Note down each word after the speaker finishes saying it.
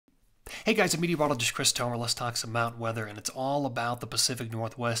Hey guys, I'm Meteorologist Chris Tomer. Let's talk some mountain weather, and it's all about the Pacific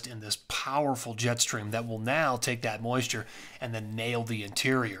Northwest and this powerful jet stream that will now take that moisture and then nail the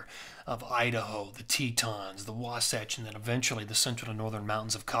interior of Idaho, the Tetons, the Wasatch, and then eventually the central and northern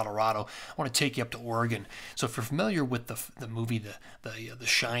mountains of Colorado. I want to take you up to Oregon. So if you're familiar with the movie The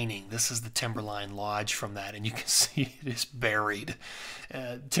Shining, this is the Timberline Lodge from that, and you can see it is buried.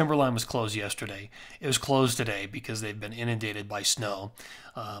 Timberline was closed yesterday. It was closed today because they've been inundated by snow.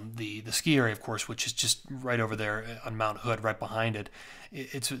 The ski area, of course, which is just right over there on Mount Hood, right behind it,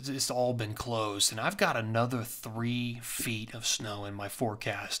 it's all been closed. And I've got another 3 feet of snow in my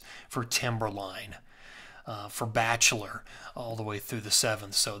forecast for Timberline, for Bachelor, all the way through the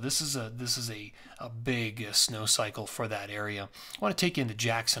 7th. So this is a big snow cycle for that area. I want to take you into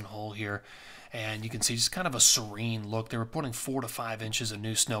Jackson Hole here. And you can see just kind of a serene look. They were putting 4 to 5 inches of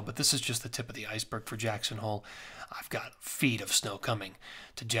new snow, but this is just the tip of the iceberg for Jackson Hole. I've got feet of snow coming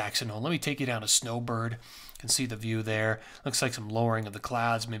to Jackson Hole. Let me take you down to Snowbird. You can see the view there. Looks like some lowering of the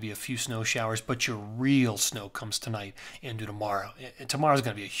clouds, maybe a few snow showers, but your real snow comes tonight into tomorrow. Tomorrow's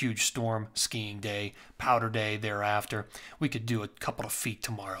going to be a huge storm, skiing day, powder day thereafter. We could do a couple of feet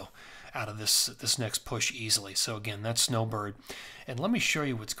tomorrow out of this next push easily. So again, that's Snowbird. And let me show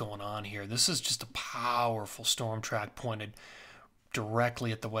you what's going on here. This is just a powerful storm track pointed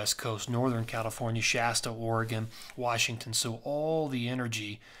directly at the west coast, northern California, Shasta, Oregon, Washington. So all the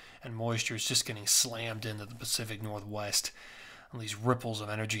energy and moisture is just getting slammed into the Pacific Northwest. These ripples of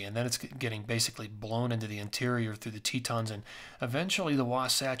energy, and then it's getting basically blown into the interior through the Tetons and eventually the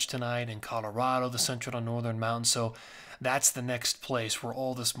Wasatch tonight in Colorado, the central and northern mountains. So that's the next place where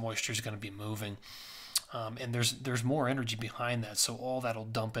all this moisture is going to be moving, and there's more energy behind that, so all that'll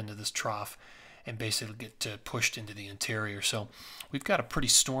dump into this trough and basically get pushed into the interior. So we've got a pretty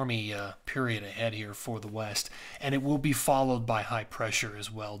stormy period ahead here for the west, and it will be followed by high pressure as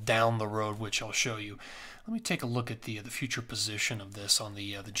well down the road, which I'll show you. Let me take a look at the future position of this on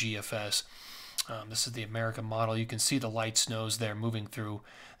the GFS. This is the American model. You can see the light snows there moving through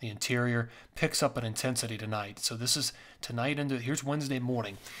the interior. Picks up in intensity tonight. So this is tonight into, here's Wednesday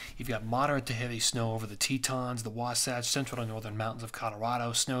morning. You've got moderate to heavy snow over the Tetons, the Wasatch, central and northern mountains of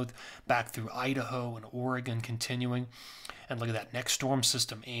Colorado, snow back through Idaho and Oregon continuing. And look at that, next storm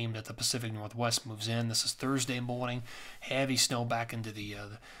system aimed at the Pacific Northwest moves in. This is Thursday morning. Heavy snow back into the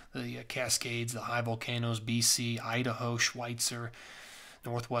Cascades, the high volcanoes, BC, Idaho, Schweitzer,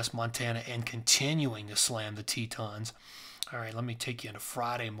 northwest Montana, and continuing to slam the Tetons. All right, let me take you into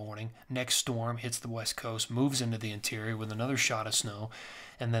Friday morning. Next storm hits the west coast, moves into the interior with another shot of snow,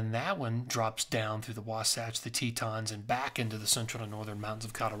 and then that one drops down through the Wasatch, the Tetons, and back into the central and northern mountains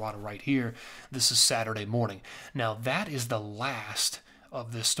of Colorado right here. This is Saturday morning. Now, that is the last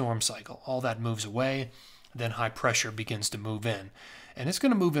of this storm cycle. All that moves away, then high pressure begins to move in, and it's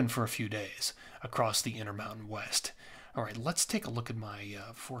going to move in for a few days across the Intermountain West. All right, let's take a look at my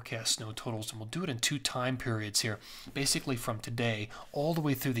forecast snow totals, and we'll do it in 2 time periods here. Basically from today all the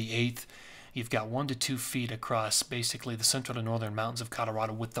way through the 8th, you've got 1 to 2 feet across basically the central and northern mountains of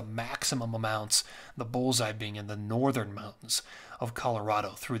Colorado, with the maximum amounts, the bullseye being in the northern mountains of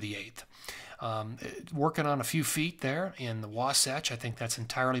Colorado through the 8th. Working on a few feet there in the Wasatch. I think that's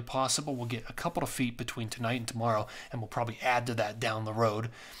entirely possible. We'll get a couple of feet between tonight and tomorrow, and we'll probably add to that down the road.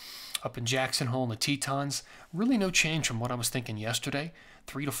 Up in Jackson Hole and the Tetons, really no change from what I was thinking yesterday.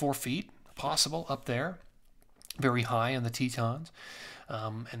 3 to 4 feet possible up there, very high in the Tetons.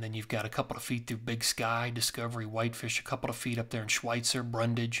 And then you've got a couple of feet through Big Sky, Discovery, Whitefish, a couple of feet up there in Schweitzer,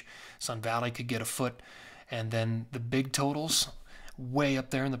 Brundage, Sun Valley could get a foot. And then the big totals, way up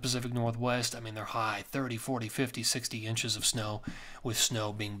there in the Pacific Northwest, I mean, they're high, 30, 40, 50, 60 inches of snow, with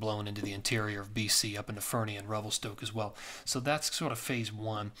snow being blown into the interior of BC up into Fernie and Revelstoke as well. So that's sort of phase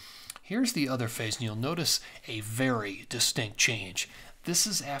 1. Here's the other phase, and you'll notice a very distinct change. This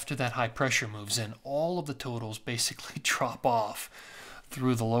is after that high pressure moves in. All of the totals basically drop off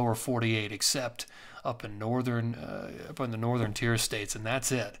through the lower 48, except up in the northern tier states, and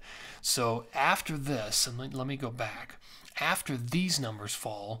that's it. So after this, and let me go back. After these numbers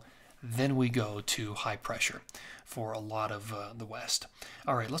fall, then we go to high pressure for a lot of the west.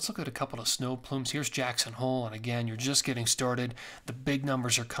 All right, let's look at a couple of snow plumes. Here's Jackson Hole, and again, you're just getting started. The big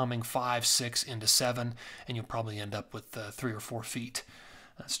numbers are coming 5, 6 into 7, and you'll probably end up with 3 or 4 feet.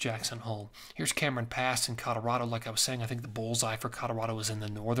 That's Jackson Hole. Here's Cameron Pass in Colorado. Like I was saying, I think the bullseye for Colorado is in the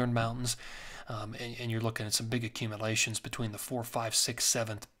northern mountains, and you're looking at some big accumulations between the 4th, 5th, 6th,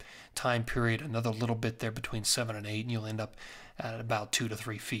 7th time period, another little bit there between 7 and 8, and you'll end up at about 2 to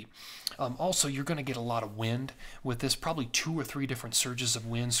 3 feet. Also, you're going to get a lot of wind with this, probably 2 or 3 different surges of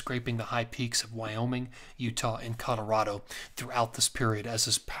wind scraping the high peaks of Wyoming, Utah, and Colorado throughout this period as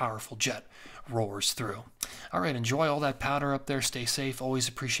this powerful jet roars through. All right, enjoy all that powder up there. Stay safe. Always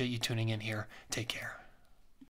appreciate you tuning in here. Take care.